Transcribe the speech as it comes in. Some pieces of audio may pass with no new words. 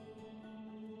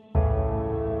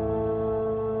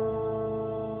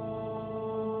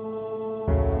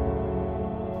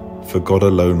For God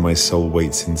alone my soul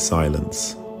waits in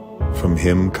silence. From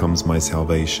him comes my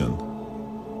salvation.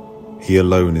 He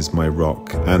alone is my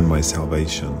rock and my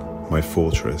salvation, my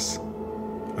fortress.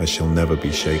 I shall never be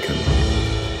shaken.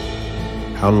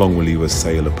 How long will you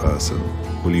assail a person?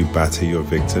 Will you batter your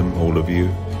victim, all of you,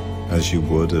 as you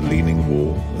would a leaning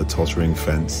wall, a tottering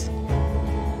fence?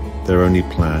 Their only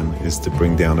plan is to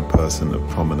bring down a person of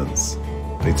prominence.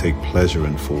 They take pleasure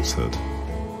in falsehood.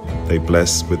 They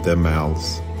bless with their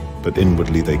mouths, but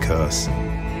inwardly they curse.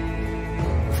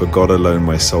 For God alone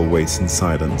my soul waits in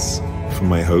silence, for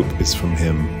my hope is from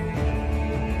him.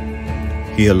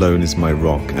 He alone is my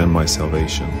rock and my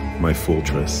salvation, my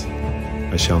fortress.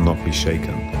 I shall not be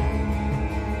shaken.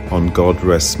 On God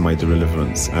rests my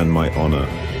deliverance and my honor.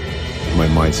 My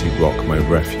mighty rock, my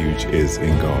refuge is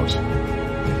in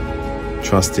God.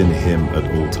 Trust in him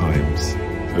at all times,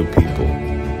 O people.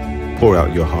 Pour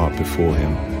out your heart before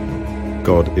him.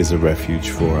 God is a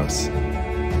refuge for us.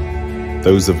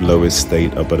 Those of low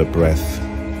estate are but a breath.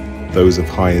 Those of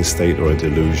high estate are a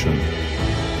delusion.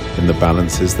 In the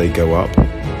balances they go up.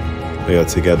 They are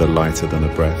together lighter than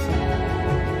a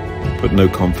breath. Put no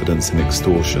confidence in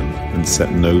extortion, and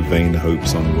set no vain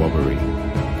hopes on robbery.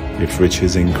 If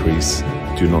riches increase,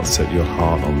 do not set your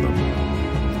heart on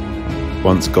them.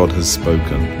 Once God has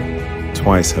spoken,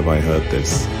 twice have I heard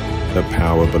this, that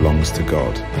power belongs to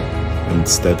God, and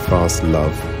steadfast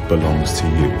love belongs to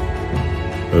you,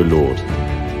 O Lord,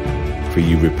 for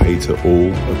you repay to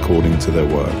all according to their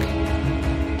work.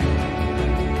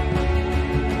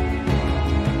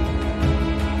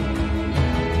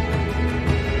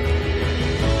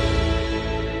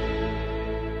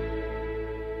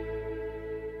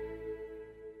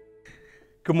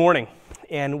 Good morning,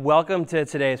 and welcome to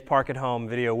today's Park at Home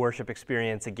video worship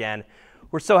experience again.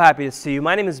 We're so happy to see you.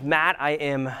 My name is Matt. I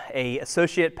am an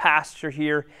associate pastor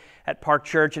here at Park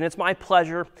Church, and it's my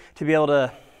pleasure to be able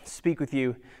to speak with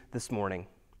you this morning.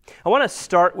 I want to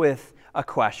start with a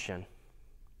question.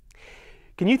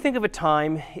 Can you think of a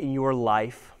time in your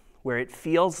life where it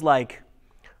feels like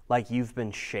you've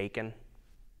been shaken?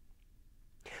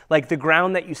 Like the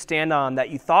ground that you stand on that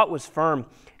you thought was firm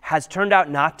has turned out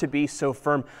not to be so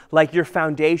firm, like your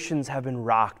foundations have been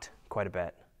rocked quite a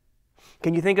bit.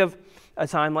 Can you think of a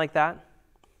time like that?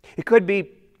 It could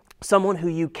be someone who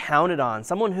you counted on,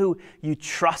 someone who you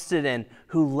trusted in,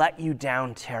 who let you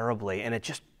down terribly, and it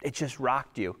just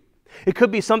rocked you. It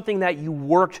could be something that you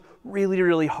worked really,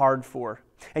 really hard for,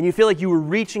 and you feel like you were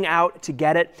reaching out to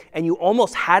get it, and you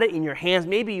almost had it in your hands.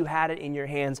 Maybe you had it in your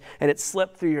hands, and it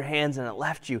slipped through your hands, and it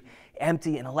left you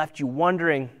empty, and it left you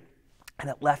wondering, and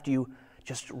it left you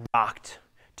just rocked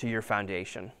to your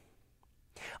foundation.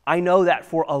 I know that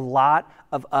for a lot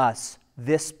of us,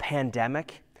 this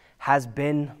pandemic has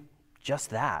been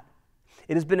just that.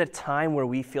 It has been a time where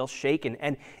we feel shaken,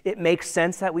 and it makes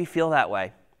sense that we feel that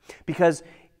way. Because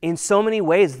in so many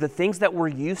ways, the things that we're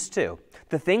used to,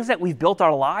 the things that we've built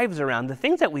our lives around, the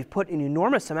things that we've put an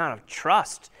enormous amount of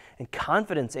trust and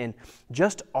confidence in,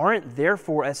 just aren't there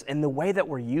for us in the way that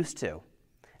we're used to.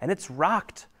 And it's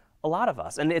rocked a lot of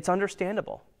us, and it's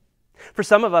understandable. For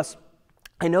some of us,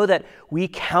 I know that we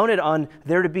counted on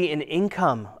there to be an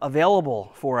income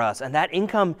available for us, and that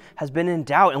income has been in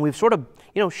doubt, and we've sort of,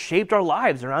 shaped our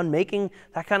lives around making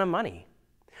that kind of money.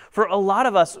 For a lot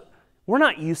of us, we're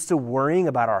not used to worrying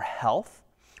about our health.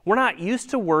 We're not used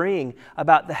to worrying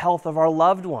about the health of our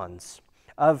loved ones,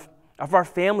 of our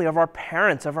family, of our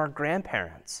parents, of our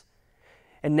grandparents.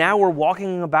 And now we're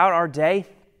walking about our day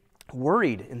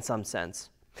worried in some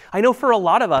sense. I know for a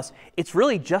lot of us, it's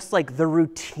really just like the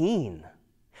routine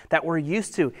that we're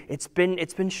used to. It's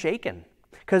been shaken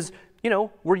because,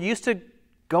 we're used to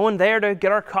going there to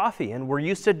get our coffee, and we're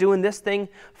used to doing this thing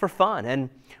for fun, and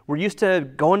we're used to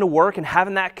going to work and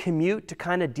having that commute to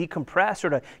kind of decompress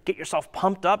or to get yourself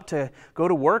pumped up to go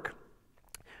to work.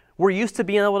 We're used to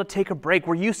being able to take a break.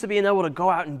 We're used to being able to go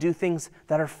out and do things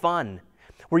that are fun.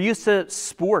 We're used to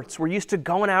sports. We're used to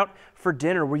going out for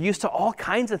dinner. We're used to all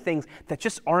kinds of things that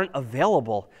just aren't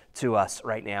available to us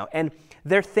right now. And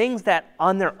they're things that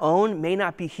on their own may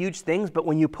not be huge things, but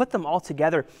when you put them all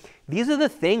together, these are the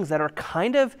things that are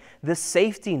kind of the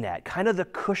safety net, kind of the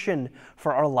cushion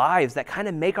for our lives, that kind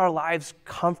of make our lives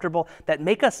comfortable, that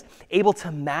make us able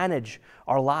to manage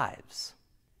our lives.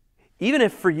 Even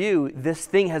if for you, this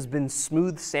thing has been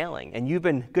smooth sailing and you've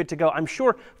been good to go, I'm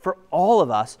sure for all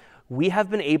of us, we have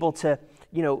been able to,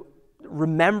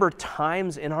 remember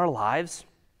times in our lives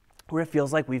where it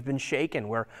feels like we've been shaken,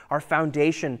 where our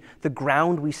foundation, the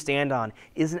ground we stand on,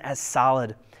 isn't as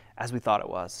solid as we thought it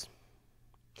was.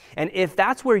 And if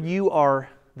that's where you are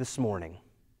this morning,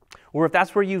 or if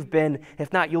that's where you've been,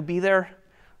 if not, you'll be there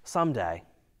someday.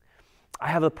 I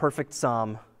have a perfect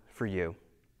psalm for you.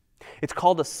 It's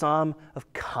called a psalm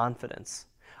of confidence,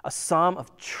 a psalm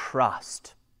of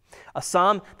trust, a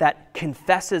psalm that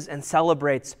confesses and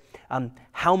celebrates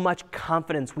how much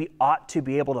confidence we ought to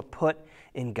be able to put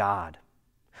in God,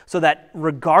 so that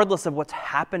regardless of what's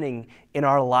happening in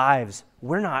our lives,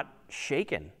 we're not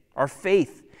shaken. Our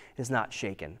faith is not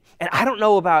shaken. And I don't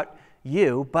know about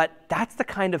you, but that's the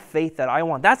kind of faith that I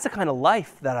want. That's the kind of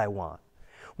life that I want.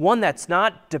 One that's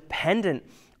not dependent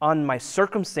on my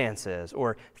circumstances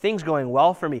or things going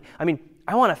well for me. I mean,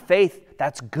 I want a faith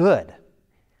that's good,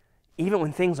 even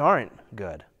when things aren't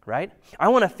good, right? I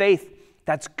want a faith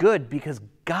that's good because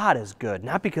God is good,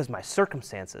 not because my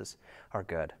circumstances are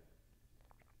good.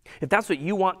 If that's what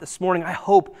you want this morning, I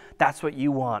hope that's what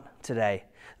you want today.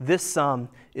 This psalm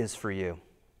is for you.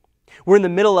 We're in the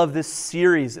middle of this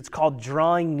series. It's called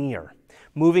Drawing Near,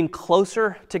 moving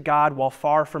closer to God while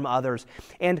far from others.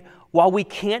 And while we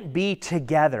can't be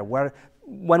together,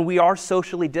 when we are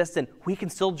socially distant, we can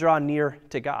still draw near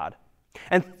to God.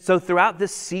 And so throughout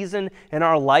this season in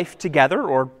our life together,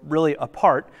 or really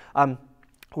apart,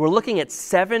 we're looking at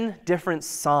 7 different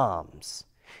psalms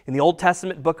in the Old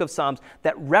Testament book of Psalms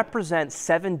that represent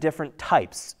 7 different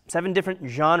types, 7 different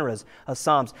genres of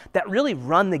psalms that really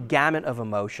run the gamut of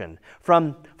emotion,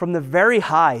 from the very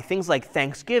high, things like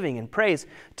thanksgiving and praise,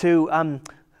 to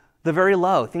the very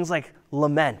low, things like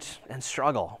lament and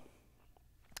struggle.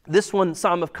 This one,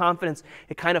 Psalm of Confidence,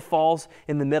 it kind of falls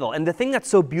in the middle. And the thing that's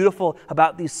so beautiful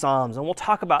about these psalms, and we'll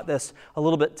talk about this a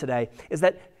little bit today, is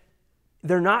that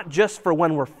they're not just for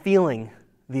when we're feeling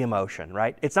the emotion,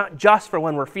 right? It's not just for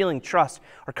when we're feeling trust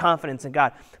or confidence in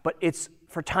God, but it's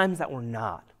for times that we're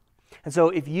not. And so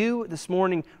if you this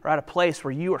morning are at a place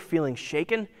where you are feeling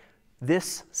shaken,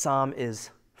 this psalm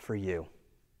is for you.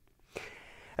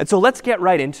 And so let's get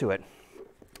right into it.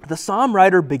 The psalm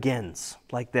writer begins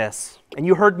like this, and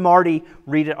you heard Marty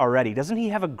read it already. Doesn't he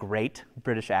have a great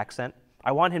British accent?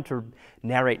 I want him to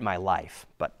narrate my life,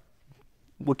 but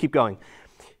we'll keep going.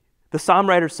 The psalm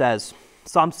writer says,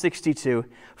 Psalm 62,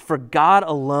 "For God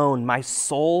alone my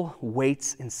soul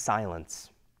waits in silence.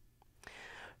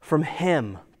 From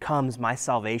him comes my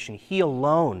salvation. He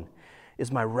alone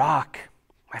is my rock,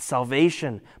 my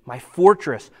salvation, my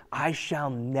fortress. I shall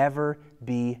never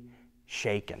be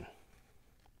shaken."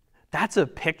 That's a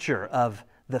picture of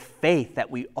the faith that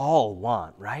we all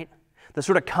want, right? The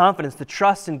sort of confidence, the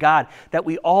trust in God that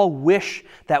we all wish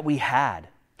that we had.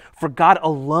 For God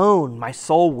alone my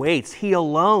soul waits. He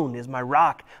alone is my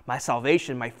rock, my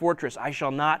salvation, my fortress. I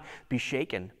shall not be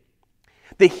shaken.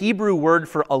 The Hebrew word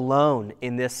for alone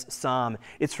in this psalm,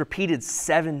 it's repeated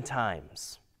 7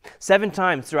 times. 7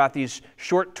 times throughout these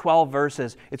short 12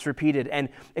 verses, it's repeated. And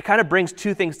it kind of brings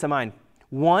 2 things to mind.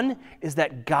 One is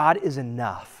that God is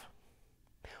enough.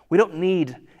 We don't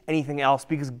need anything else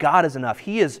because God is enough.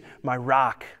 He is my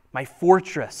rock, my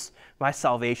fortress, my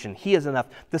salvation. He is enough.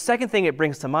 The second thing it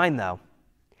brings to mind, though,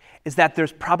 is that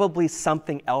there's probably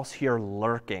something else here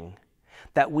lurking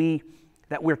that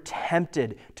we're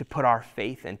tempted to put our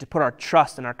faith in, to put our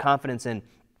trust and our confidence in,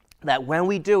 that when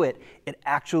we do it, it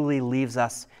actually leaves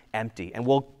us empty. And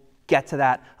we'll get to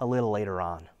that a little later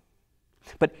on.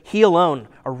 But He alone,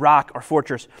 a rock, our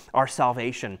fortress, our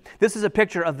salvation. This is a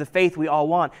picture of the faith we all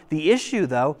want. The issue,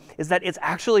 though, is that it's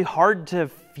actually hard to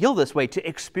feel this way, to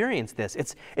experience this.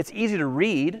 It's easy to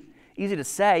read, easy to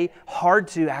say, hard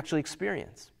to actually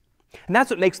experience. And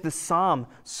that's what makes this psalm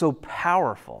so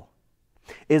powerful,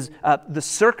 is the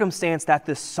circumstance that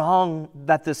this psalm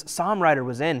writer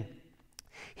was in.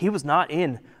 He was not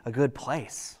in a good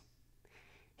place.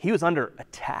 He was under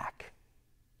attack.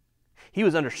 He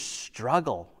was under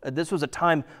struggle. This was a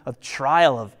time of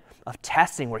trial, of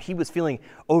testing, where he was feeling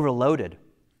overloaded.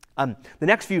 The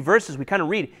next few verses we kind of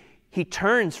read, he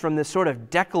turns from this sort of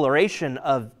declaration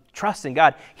of trust in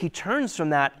God. He turns from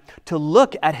that to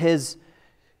look at his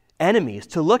enemies,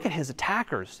 to look at his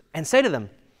attackers and say to them,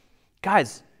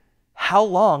 guys, how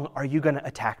long are you going to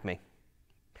attack me?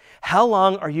 How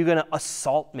long are you going to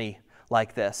assault me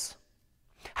like this?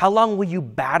 How long will you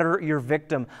batter your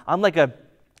victim? I'm like a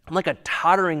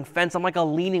tottering fence. I'm like a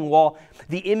leaning wall.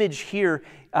 The image here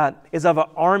is of an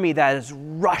army that is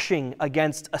rushing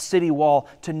against a city wall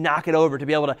to knock it over, to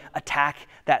be able to attack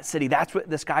that city. That's what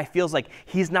this guy feels like.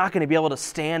 He's not going to be able to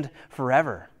stand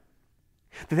forever.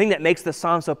 The thing that makes this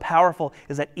psalm so powerful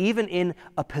is that even in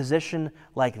a position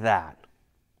like that,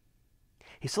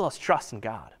 he still has trust in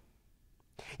God.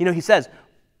 You know, he says,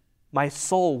 my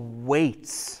soul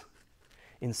waits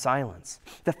in silence.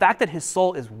 The fact that his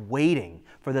soul is waiting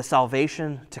for the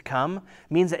salvation to come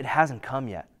means that it hasn't come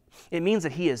yet. It means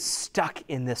that he is stuck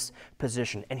in this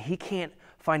position and he can't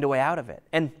find a way out of it.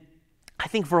 And I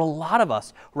think for a lot of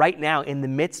us right now in the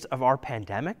midst of our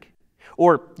pandemic,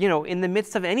 or, in the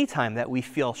midst of any time that we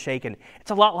feel shaken,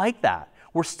 it's a lot like that.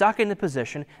 We're stuck in a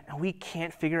position and we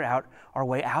can't figure out our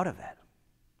way out of it.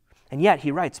 And yet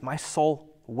he writes, my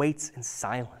soul waits in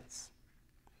silence,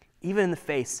 even in the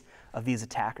face of these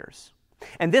attackers.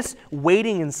 And this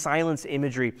waiting in silence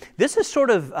imagery, this is sort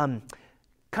of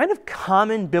kind of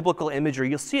common biblical imagery.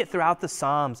 You'll see it throughout the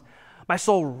Psalms. My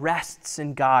soul rests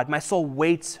in God. My soul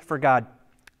waits for God.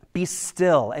 Be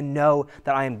still and know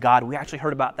that I am God. We actually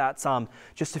heard about that psalm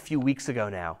just a few weeks ago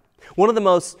now. One of the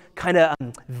most kind of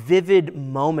vivid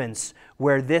moments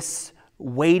where this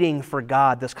waiting for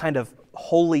God, this kind of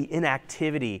holy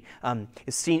inactivity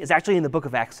is seen is actually in the book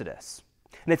of Exodus.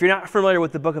 And if you're not familiar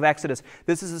with the book of Exodus,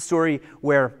 this is a story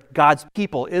where God's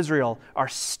people, Israel, are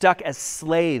stuck as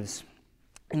slaves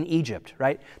in Egypt,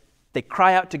 right? They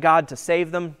cry out to God to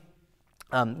save them.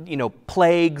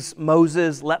 Plagues,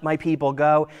 Moses, let my people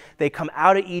go. They come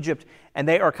out of Egypt and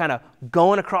they are kind of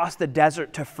going across the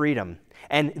desert to freedom.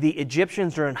 And the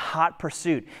Egyptians are in hot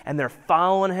pursuit and they're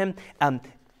following him. And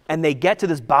they get to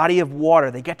this body of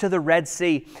water. They get to the Red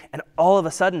Sea. And all of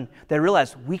a sudden they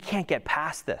realize we can't get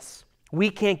past this. We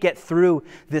can't get through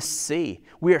this sea.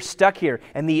 We are stuck here.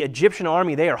 And the Egyptian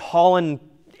army, they are hauling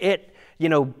it,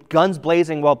 guns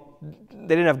blazing. Well,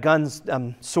 they didn't have guns,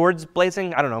 swords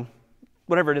blazing. I don't know.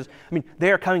 Whatever it is. I mean, they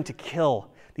are coming to kill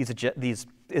these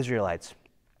Israelites.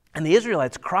 And the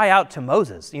Israelites cry out to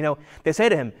Moses. They say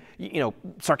to him,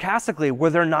 sarcastically, were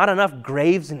there not enough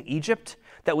graves in Egypt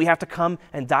that we have to come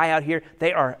and die out here?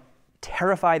 They are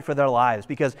terrified for their lives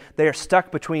because they are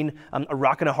stuck between a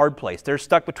rock and a hard place. They're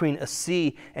stuck between a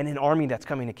sea and an army that's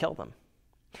coming to kill them.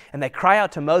 And they cry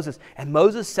out to Moses, and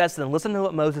Moses says to them, listen to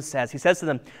what Moses says. He says to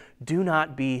them, do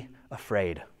not be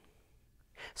afraid.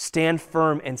 Stand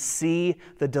firm and see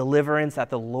the deliverance that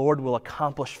the Lord will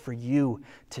accomplish for you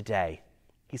today.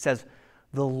 He says,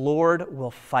 the Lord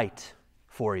will fight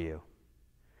for you.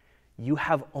 You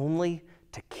have only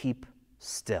to keep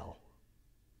still.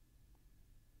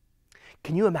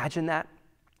 Can you imagine that?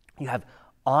 You have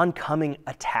oncoming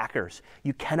attackers.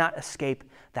 You cannot escape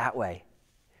that way.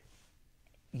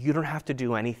 You don't have to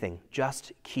do anything.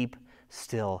 Just keep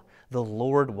still. The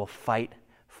Lord will fight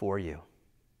for you.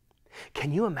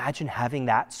 Can you imagine having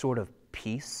that sort of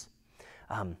peace,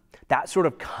 that sort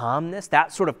of calmness,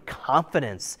 that sort of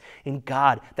confidence in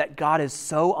God, that God is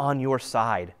so on your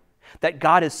side, that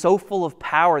God is so full of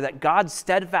power, that God's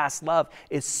steadfast love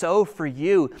is so for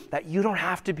you that you don't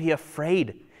have to be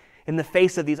afraid in the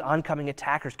face of these oncoming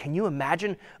attackers? Can you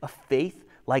imagine a faith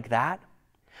like that?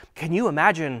 Can you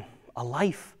imagine a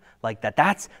life like that?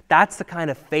 That's the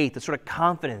kind of faith, the sort of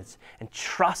confidence and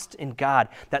trust in God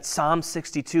that Psalm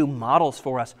 62 models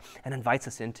for us and invites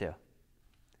us into.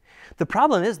 The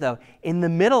problem is, though, in the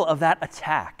middle of that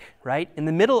attack, right? In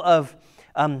the middle of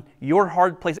your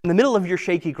hard place, in the middle of your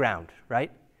shaky ground, right?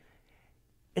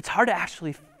 It's hard to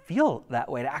actually feel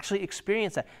that way, to actually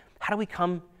experience that. How do we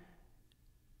come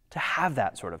to have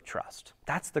that sort of trust?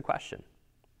 That's the question.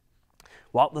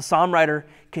 Well, the psalm writer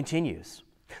continues.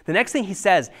 The next thing he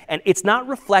says, and it's not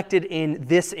reflected in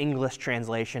this English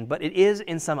translation, but it is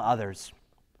in some others.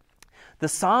 The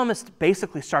psalmist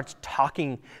basically starts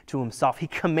talking to himself. He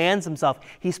commands himself.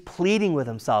 He's pleading with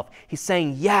himself. He's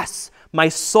saying, yes, my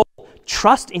soul,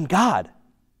 trust in God.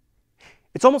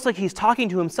 It's almost like he's talking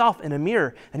to himself in a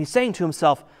mirror, and he's saying to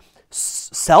himself,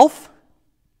 self,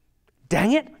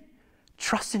 dang it,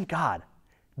 trust in God.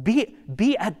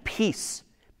 Be at peace.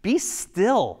 Be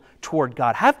still toward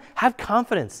God. Have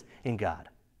confidence in God.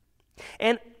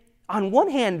 And on one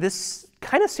hand, this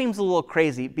kind of seems a little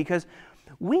crazy because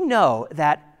we know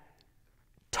that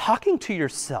talking to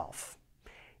yourself,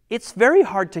 it's very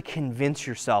hard to convince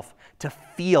yourself to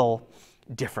feel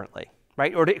differently,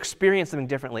 right? Or to experience something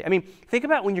differently. I mean, think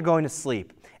about when you're going to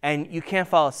sleep and you can't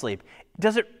fall asleep.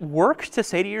 Does it work to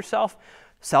say to yourself,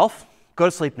 self, go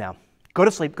to sleep now. Go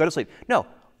to sleep, go to sleep. No.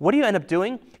 What do you end up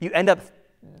doing? You end up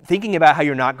thinking about how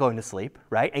you're not going to sleep,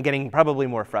 right? And getting probably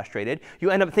more frustrated. You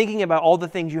end up thinking about all the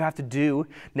things you have to do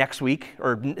next week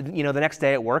or, the next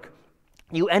day at work.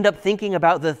 You end up thinking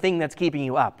about the thing that's keeping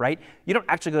you up, right? You don't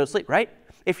actually go to sleep, right?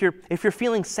 If you're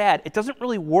feeling sad, it doesn't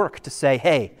really work to say,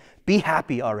 hey, be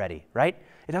happy already, right?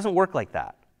 It doesn't work like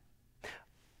that.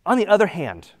 On the other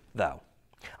hand, though,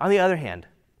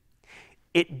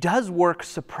 it does work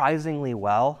surprisingly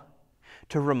well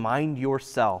to remind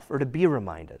yourself or to be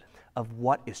reminded of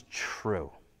what is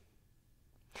true.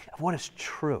 Of what is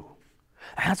true.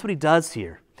 And that's what he does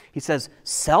here. He says,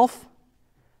 self,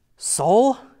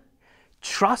 soul,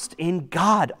 trust in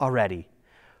God already,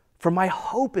 for my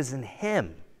hope is in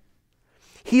him.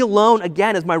 He alone,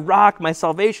 again, is my rock, my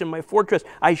salvation, my fortress.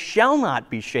 I shall not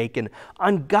be shaken.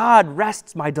 On God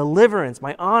rests my deliverance,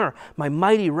 my honor, my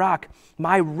mighty rock.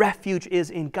 My refuge is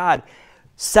in God.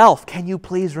 Self, can you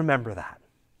please remember that?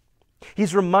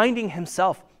 He's reminding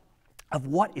himself of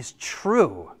what is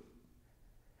true,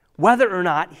 whether or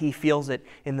not he feels it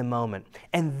in the moment.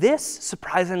 And this,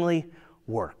 surprisingly,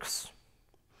 works.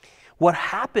 What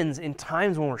happens in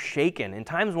times when we're shaken, in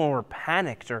times when we're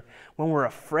panicked or when we're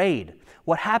afraid,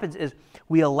 what happens is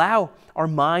we allow our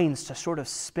minds to sort of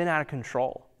spin out of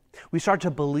control. We start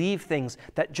to believe things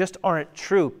that just aren't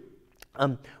true.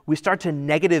 We start to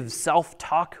negative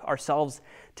self-talk ourselves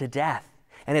to death.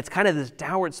 And it's kind of this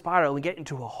downward spiral. We get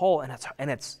into a hole,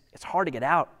 and it's hard to get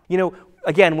out. You know,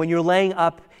 again, when you're laying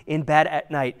up in bed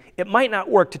at night, it might not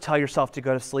work to tell yourself to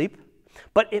go to sleep,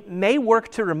 but it may work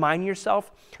to remind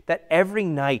yourself that every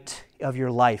night of your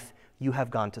life you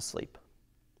have gone to sleep.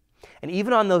 And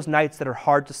even on those nights that are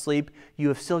hard to sleep, you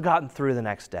have still gotten through the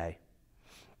next day.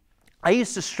 I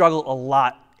used to struggle a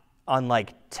lot on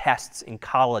tests in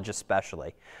college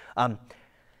especially. I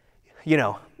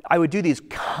would do these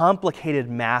complicated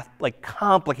math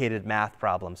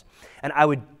problems, and I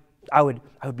would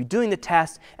be doing the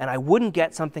test, and I wouldn't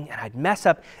get something, and I'd mess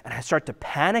up, and I'd start to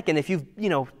panic. And if you've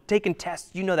taken tests,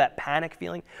 you know that panic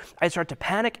feeling. I'd start to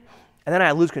panic, and then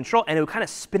I'd lose control, and it would kind of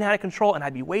spin out of control, and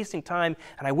I'd be wasting time,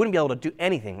 and I wouldn't be able to do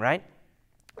anything, right?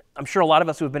 I'm sure a lot of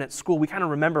us who have been at school, we kind of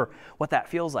remember what that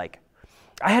feels like.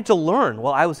 I had to learn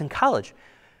while I was in college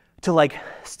to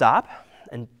stop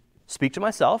and speak to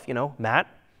myself, Matt,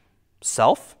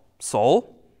 self,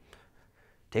 soul,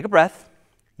 take a breath.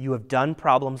 You have done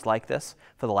problems like this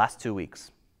for the last 2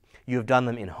 weeks. You have done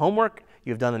them in homework.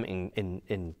 You have done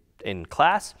them in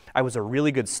class. I was a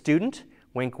really good student,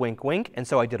 wink, wink, wink, and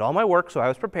so I did all my work, so I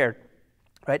was prepared,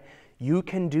 right? You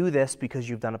can do this because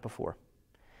you've done it before.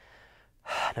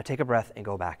 Now take a breath and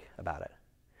go back about it.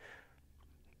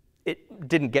 It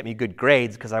didn't get me good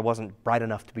grades because I wasn't bright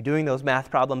enough to be doing those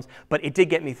math problems, but it did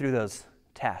get me through those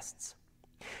tests.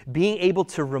 Being able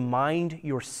to remind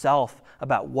yourself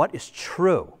about what is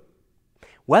true,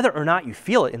 whether or not you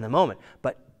feel it in the moment,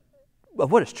 but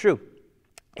of what is true,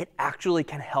 it actually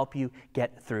can help you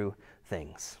get through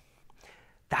things.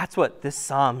 That's what this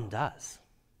psalm does.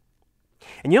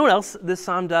 And you know what else this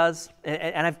psalm does?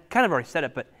 And I've kind of already said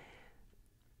it, but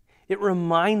it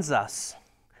reminds us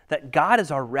that God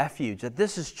is our refuge, that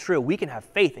this is true. We can have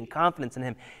faith and confidence in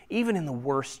Him, even in the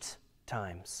worst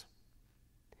times.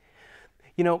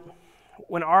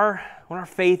 When our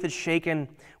faith is shaken,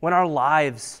 when our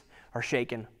lives are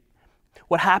shaken,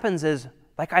 what happens is,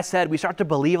 like I said, we start to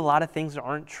believe a lot of things that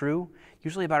aren't true,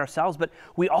 usually about ourselves, but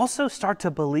we also start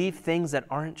to believe things that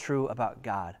aren't true about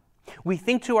God. We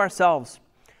think to ourselves,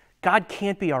 God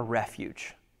can't be our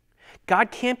refuge. God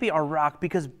can't be our rock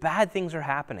because bad things are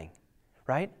happening,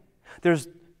 right?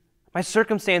 My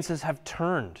circumstances have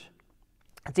turned.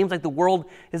 It seems like the world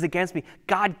is against me.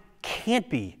 God can't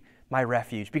be my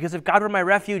refuge, because if God were my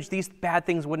refuge, these bad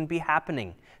things wouldn't be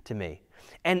happening to me.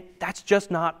 And that's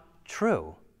just not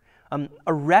true.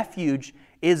 A refuge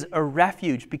is a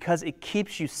refuge because it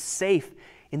keeps you safe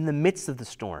in the midst of the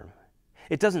storm.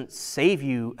 It doesn't save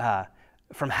you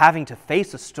from having to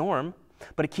face a storm,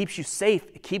 but it keeps you safe,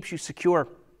 it keeps you secure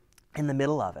in the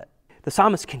middle of it. The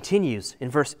psalmist continues in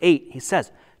verse 8. He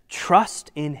says,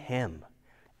 "Trust in Him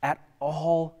at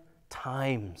all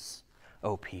times,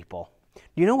 O people."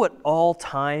 Do you know what all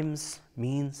times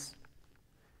means?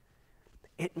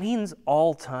 It means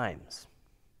all times.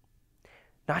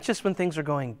 Not just when things are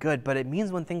going good, but it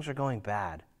means when things are going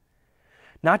bad.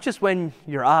 Not just when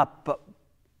you're up,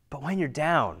 but when you're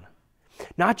down.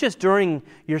 Not just during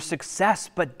your success,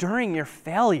 but during your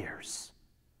failures.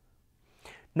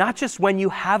 Not just when you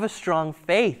have a strong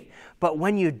faith, but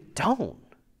when you don't.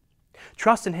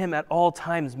 Trust in Him at all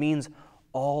times means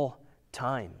all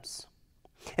times.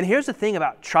 And here's the thing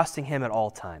about trusting Him at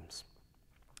all times.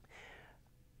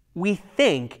 We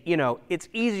think, it's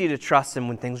easy to trust Him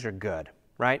when things are good,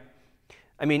 right?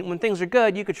 I mean, when things are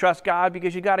good, you could trust God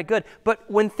because you got it good.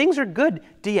 But when things are good,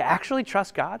 do you actually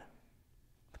trust God?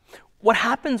 What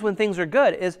happens when things are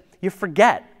good is you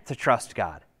forget to trust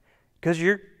God because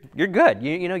you're good.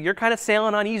 You're kind of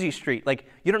sailing on easy street.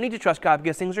 You don't need to trust God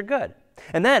because things are good.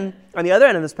 And then, on the other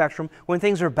end of the spectrum, when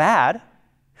things are bad,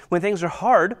 when things are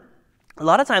hard, a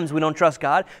lot of times we don't trust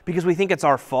God because we think it's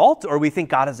our fault or we think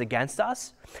God is against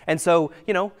us. And so,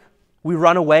 we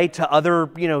run away to other,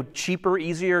 cheaper,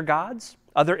 easier gods,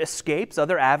 other escapes,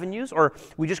 other avenues, or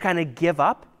we just kind of give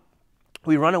up.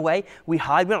 We run away, we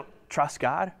hide, we don't trust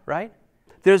God, right?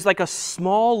 There's a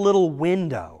small little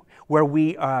window where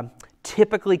we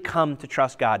typically come to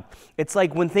trust God. It's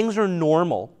like when things are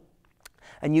normal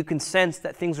and you can sense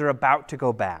that things are about to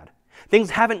go bad. Things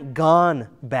haven't gone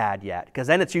bad yet, because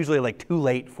then it's usually like too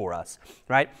late for us,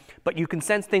 right? But you can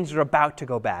sense things are about to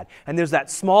go bad. And there's that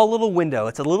small little window.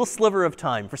 It's a little sliver of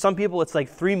time. For some people, it's like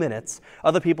 3 minutes.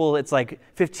 Other people, it's like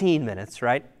 15 minutes,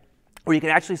 right? Where you can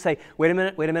actually say, wait a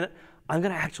minute, I'm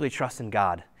going to actually trust in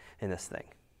God in this thing.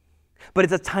 But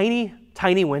it's a tiny,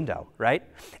 tiny window, right?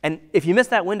 And if you miss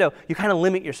that window, you kind of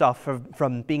limit yourself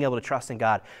from being able to trust in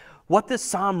God. What this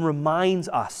psalm reminds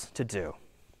us to do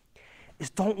is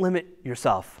don't limit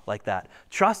yourself like that.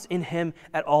 Trust in Him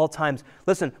at all times.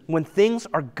 Listen, when things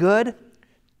are good,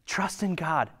 trust in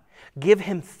God. Give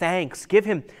Him thanks. Give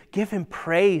Him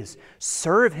praise.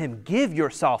 Serve Him. Give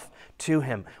yourself to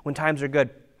Him when times are good.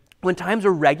 When times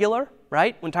are regular,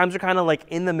 right? When times are kind of like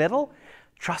in the middle,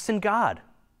 trust in God.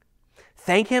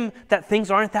 Thank Him that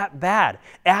things aren't that bad.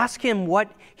 Ask Him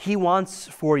what He wants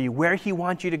for you, where He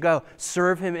wants you to go.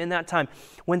 Serve Him in that time.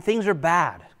 When things are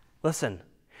bad, listen,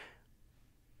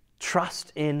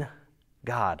 trust in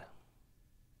God.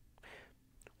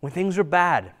 When things are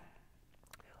bad,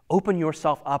 open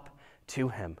yourself up to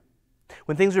Him.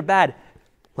 When things are bad,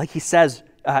 like He says,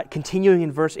 continuing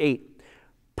in verse 8,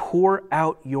 pour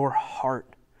out your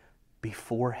heart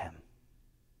before Him.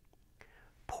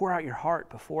 Pour out your heart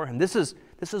before Him. This is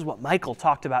what Michael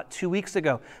talked about 2 weeks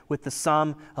ago with the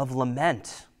Psalm of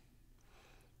Lament.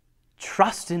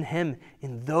 Trust in Him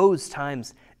in those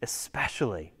times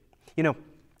especially. You know,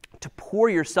 to pour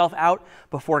yourself out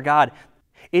before God,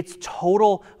 it's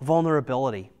total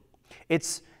vulnerability.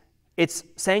 It's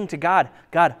saying to God,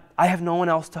 God, I have no one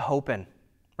else to hope in,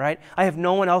 right? I have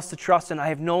no one else to trust in. I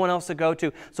have no one else to go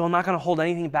to, so I'm not going to hold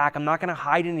anything back. I'm not going to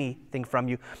hide anything from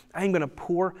you. I'm going to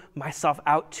pour myself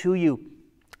out to you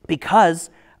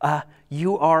because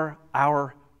you are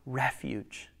our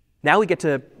refuge. Now we get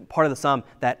to part of the psalm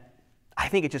that I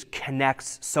think it just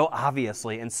connects so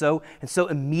obviously and so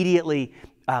immediately.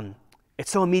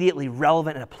 It's so immediately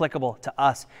relevant and applicable to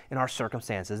us in our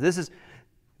circumstances.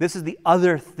 This is the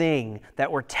other thing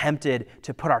that we're tempted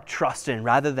to put our trust in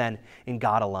rather than in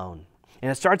God alone.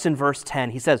 And it starts in verse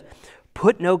 10. He says,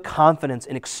 "Put no confidence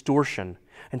in extortion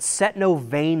and set no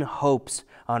vain hopes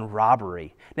on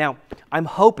robbery." Now, I'm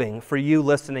hoping for you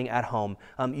listening at home,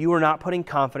 you are not putting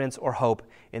confidence or hope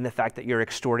in the fact that you're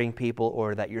extorting people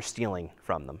or that you're stealing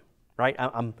from them, right?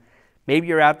 Maybe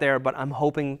you're out there, but I'm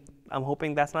hoping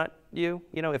that's not you.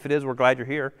 You know, if it is, we're glad you're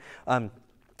here.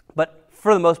 But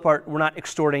for the most part, we're not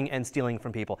extorting and stealing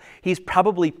from people. He's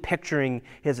probably picturing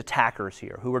his attackers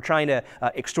here, who were trying to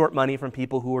extort money from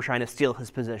people who were trying to steal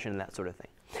his position and that sort of thing.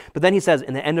 But then he says,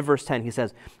 in the end of verse 10, he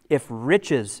says, "If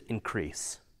riches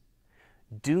increase,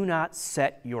 do not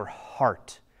set your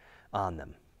heart on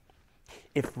them."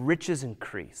 If riches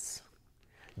increase,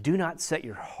 do not set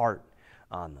your heart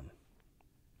on them.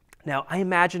 Now, I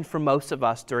imagine for most of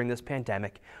us during this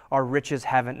pandemic, our riches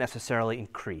haven't necessarily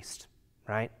increased,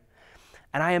 right?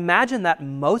 And I imagine that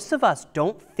most of us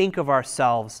don't think of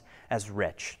ourselves as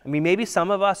rich. I mean, maybe some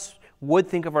of us would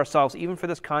think of ourselves, even for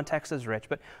this context, as rich,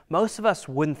 but most of us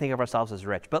wouldn't think of ourselves as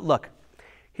rich. But look,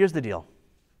 here's the deal.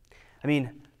 I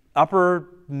mean, upper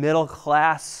middle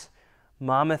class,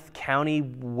 Monmouth County,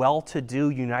 well-to-do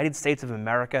United States of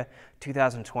America,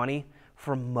 2020,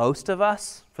 for most of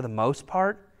us, for the most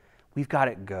part, we've got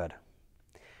it good.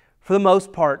 For the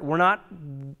most part, we're not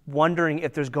wondering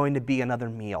if there's going to be another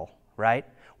meal, right?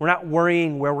 We're not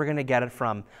worrying where we're going to get it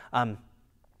from.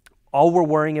 All we're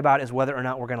worrying about is whether or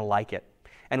not we're going to like it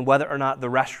and whether or not the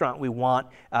restaurant we want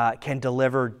can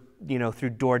deliver, through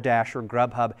DoorDash or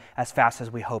Grubhub as fast as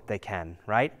we hope they can,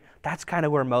 right? That's kind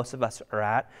of where most of us are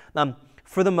at.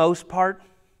 For the most part,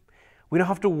 we don't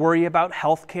have to worry about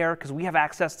health care because we have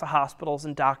access to hospitals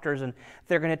and doctors and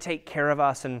they're going to take care of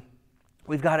us, and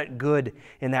we've got it good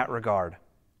in that regard.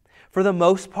 For the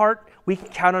most part, we can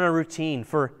count on a routine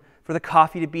for the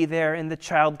coffee to be there and the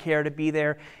child care to be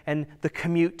there and the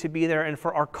commute to be there and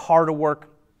for our car to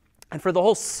work and for the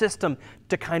whole system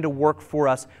to kind of work for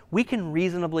us. We can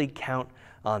reasonably count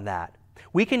on that.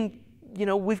 We can,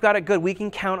 we've got it good. We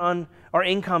can count on our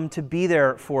income to be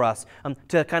there for us,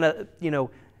 to kind of,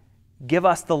 give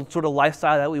us the sort of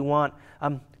lifestyle that we want.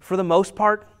 For the most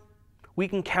part, we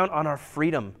can count on our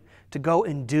freedom to go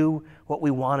and do what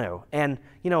we want to. And,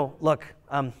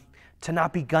 to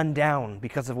not be gunned down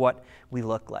because of what we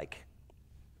look like.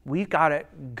 We've got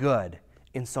it good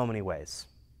in so many ways.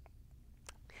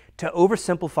 To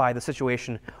oversimplify the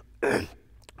situation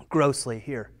grossly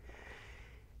here,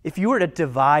 if you were to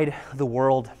divide the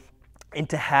world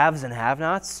into haves and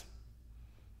have-nots,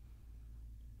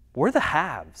 we're the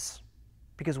haves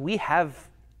because we have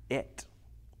it.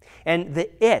 And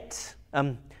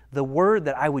the word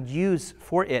that I would use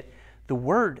for it, the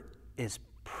word is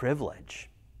privilege.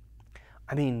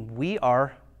 I mean, we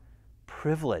are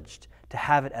privileged to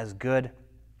have it as good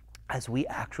as we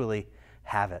actually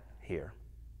have it here.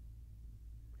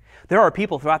 There are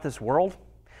people throughout this world,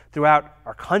 throughout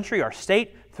our country, our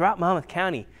state, throughout Monmouth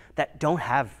County that don't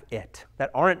have it,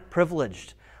 that aren't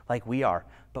privileged like we are,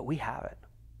 but we have it.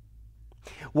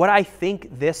 What I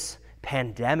think this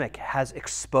pandemic has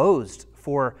exposed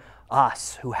for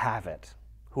us who have it,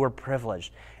 who are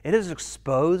privileged, it has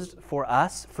exposed for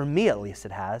us, for me at least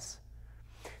it has,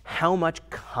 how much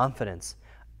confidence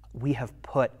we have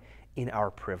put in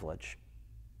our privilege.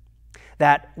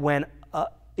 That when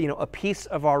a piece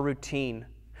of our routine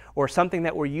or something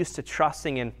that we're used to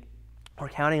trusting in or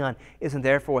counting on isn't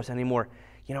there for us anymore,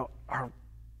 our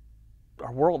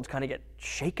worlds kind of get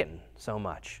shaken so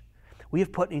much. We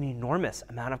have put an enormous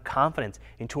amount of confidence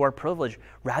into our privilege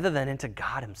rather than into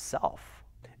God himself.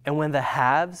 And when the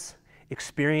haves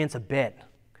experience a bit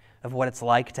of what it's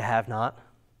like to have not,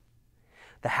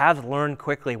 the haves learn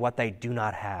quickly what they do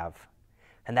not have,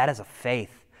 and that is a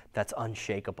faith that's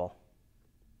unshakable.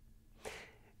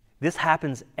 This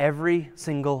happens every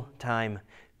single time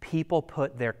people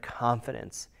put their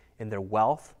confidence in their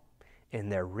wealth, in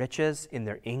their riches, in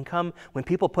their income. When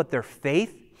people put their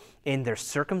faith in their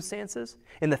circumstances,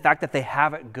 in the fact that they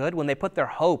have it good, when they put their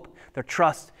hope, their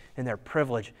trust in their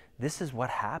privilege, this is what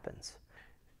happens.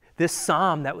 This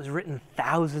psalm that was written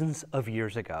thousands of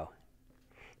years ago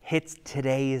hits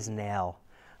today's nail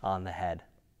on the head.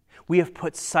 We have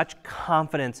put such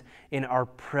confidence in our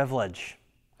privilege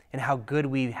and how good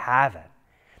we have it.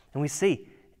 And we see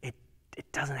it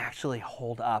doesn't actually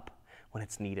hold up when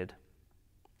it's needed.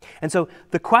 And so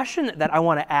the question that I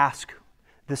want to ask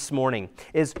this morning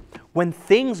is, when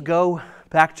things go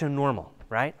back to normal,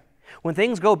 right? When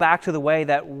things go back to the way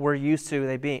that we're used to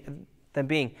them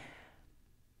being,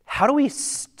 how do we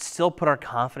still put our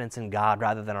confidence in God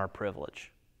rather than our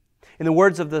privilege? In the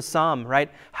words of the psalm,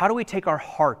 right? How do we take our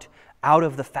heart out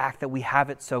of the fact that we have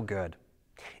it so good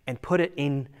and put it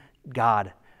in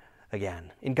God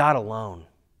again, in God alone?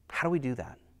 How do we do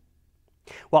that?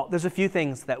 Well, there's a few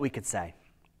things that we could say.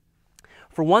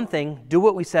 For one thing, do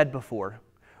what we said before.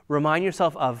 Remind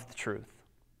yourself of the truth.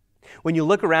 When you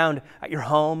look around at your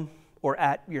home or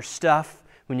at your stuff,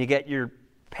 when you get your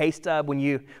pay stub, when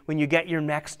you get your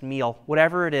next meal,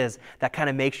 whatever it is that kind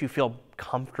of makes you feel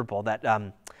comfortable, that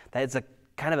is a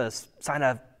kind of a sign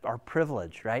of our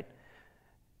privilege, right?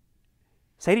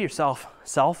 Say to yourself,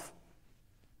 self,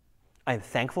 I am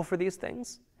thankful for these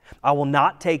things. I will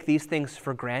not take these things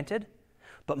for granted,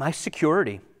 but my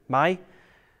security, my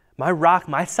rock,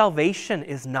 my salvation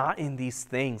is not in these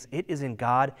things. It is in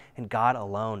God and God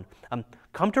alone.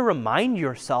 Come to remind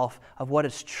yourself of what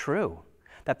is true,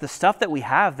 that the stuff that we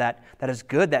have that is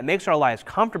good, that makes our lives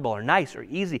comfortable or nice or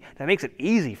easy, that makes it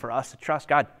easy for us to trust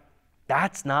God,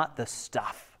 that's not the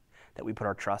stuff that we put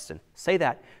our trust in. Say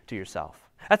that to yourself.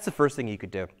 That's the first thing you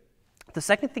could do. The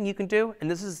second thing you can do,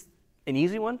 and this is an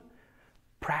easy one,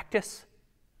 practice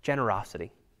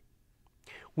generosity.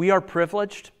 We are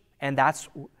privileged, and that's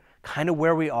kind of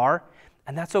where we are,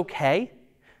 and that's okay.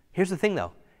 Here's the thing,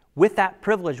 though. With that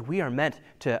privilege, we are meant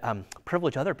to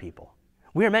privilege other people.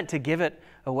 We are meant to give it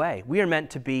away. We are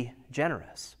meant to be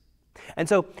generous. And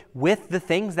so with the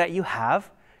things that you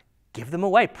have, give them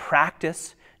away.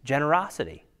 Practice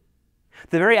generosity.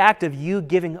 The very act of you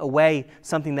giving away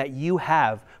something that you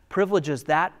have privileges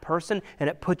that person, and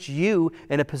it puts you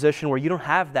in a position where you don't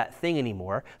have that thing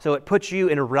anymore. So it puts you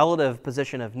in a relative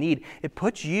position of need. It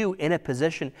puts you in a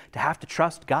position to have to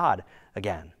trust God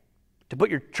again, to put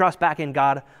your trust back in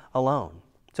God alone.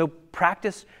 So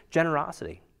practice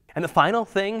generosity. And the final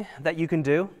thing that you can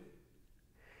do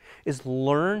is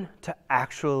learn to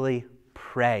actually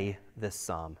pray this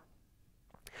psalm.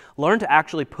 Learn to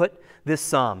actually put this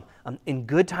psalm in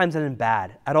good times and in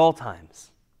bad, at all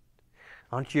times,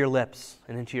 onto your lips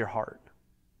and into your heart.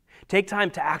 Take time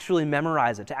to actually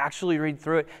memorize it, to actually read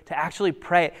through it, to actually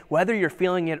pray it, whether you're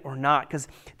feeling it or not, because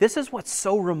this is what's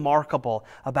so remarkable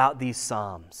about these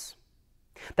psalms.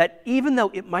 That even though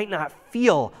it might not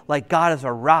feel like God is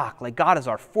our rock, like God is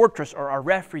our fortress or our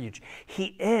refuge,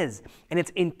 He is. And it's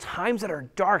in times that are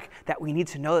dark that we need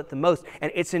to know it the most.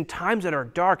 And it's in times that are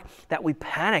dark that we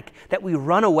panic, that we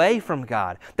run away from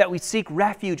God, that we seek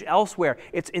refuge elsewhere.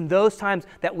 It's in those times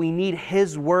that we need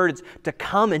His words to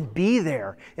come and be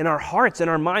there in our hearts and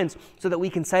our minds so that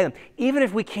we can say them. Even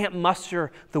if we can't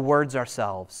muster the words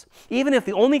ourselves. Even if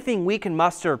the only thing we can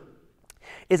muster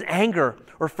is anger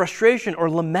or frustration or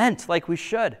lament like we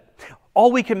should.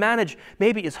 All we can manage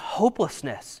maybe is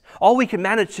hopelessness. All we can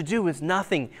manage to do is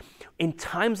nothing. In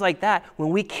times like that, when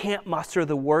we can't muster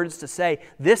the words to say,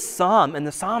 this psalm and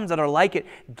the psalms that are like it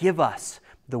give us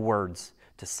the words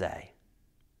to say.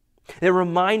 They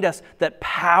remind us that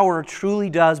power truly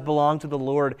does belong to the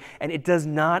Lord, and it does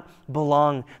not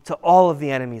belong to all of the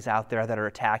enemies out there that are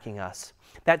attacking us.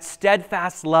 That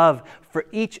steadfast love for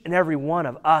each and every one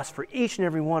of us, for each and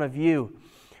every one of you,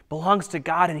 belongs to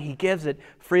God, and He gives it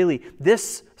freely.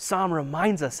 This psalm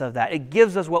reminds us of that. It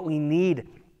gives us what we need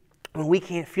when we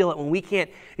can't feel it, when we can't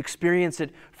experience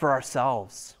it for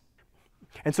ourselves.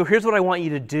 And so here's what I want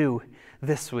you to do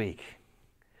this week.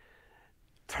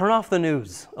 Turn off the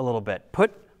news a little bit.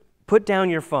 Put down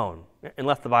your phone,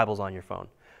 unless the Bible's on your phone.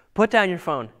 Put down your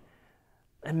phone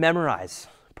and memorize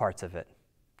parts of it.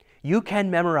 You can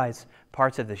memorize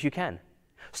parts of this. You can.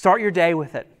 Start your day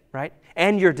with it, right?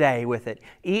 End your day with it.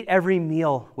 Eat every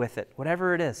meal with it,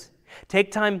 whatever it is. Take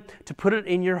time to put it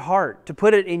in your heart, to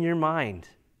put it in your mind.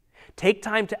 Take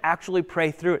time to actually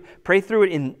pray through it. Pray through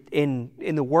it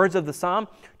in the words of the psalm.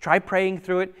 Try praying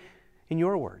through it in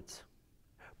your words.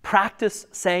 Practice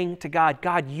saying to God,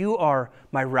 God, you are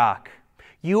my rock.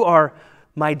 You are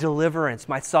my deliverance,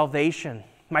 my salvation,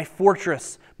 my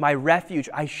fortress, my refuge.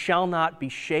 I shall not be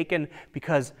shaken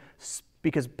because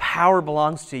power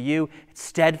belongs to you.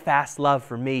 Steadfast love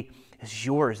for me is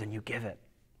yours, and you give it.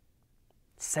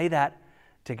 Say that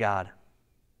to God.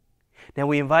 Now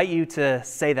we invite you to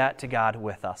say that to God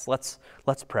with us. Let's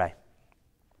pray.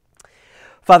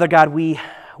 Father God, we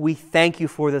thank you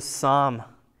for this psalm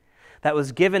that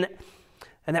was given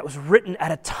and that was written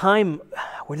at a time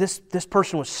where this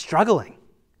person was struggling.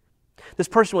 This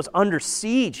person was under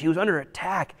siege. He was under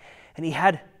attack, and he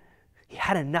had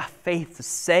enough faith to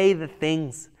say the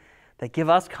things that give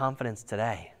us confidence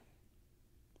today.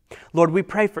 Lord, we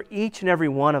pray for each and every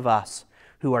one of us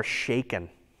who are shaken.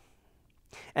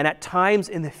 And at times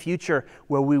in the future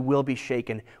where we will be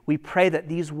shaken, we pray that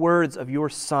these words of your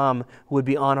psalm would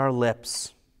be on our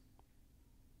lips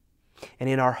and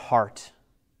in our heart.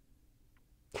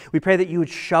 We pray that you would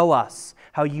show us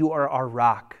how you are our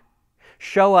rock.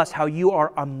 Show us how you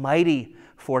are a mighty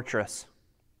fortress.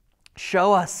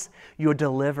 Show us your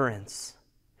deliverance.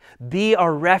 Be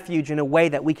our refuge in a way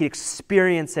that we can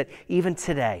experience it even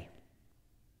today.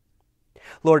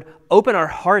 Lord, open our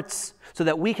hearts so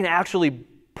that we can actually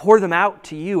pour them out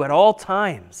to you at all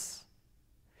times.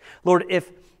 Lord, if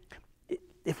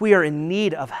we are in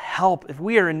need of help, if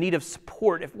we are in need of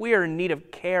support, if we are in need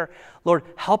of care, Lord,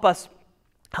 help us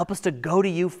to go to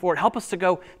you for it. Help us to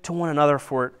go to one another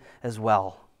for it as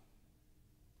well.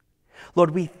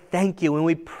 Lord, we thank you and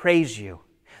we praise you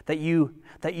that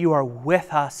you are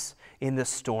with us in this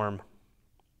storm.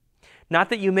 Not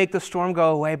that you make the storm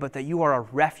go away, but that you are a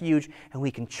refuge and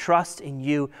we can trust in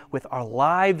you with our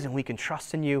lives and we can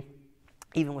trust in you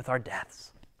even with our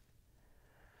deaths.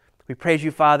 We praise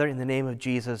you, Father. In the name of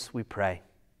Jesus, we pray.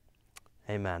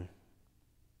 Amen.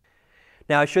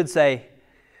 Now, I should say,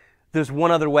 there's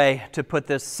one other way to put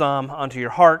this psalm onto your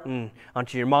heart and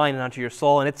onto your mind and onto your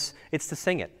soul, and it's to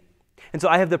sing it. And so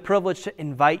I have the privilege to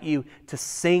invite you to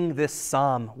sing this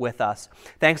psalm with us.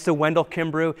 Thanks to Wendell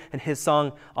Kimbrough and his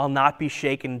song, I'll Not Be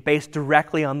Shaken, based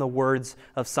directly on the words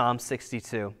of Psalm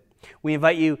 62. We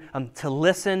invite you to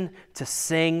listen, to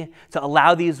sing, to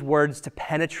allow these words to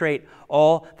penetrate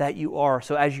all that you are.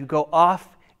 So as you go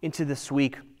off into this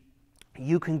week,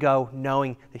 you can go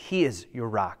knowing that He is your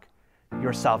rock,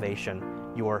 your salvation,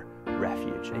 your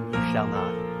refuge, and you shall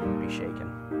not be shaken.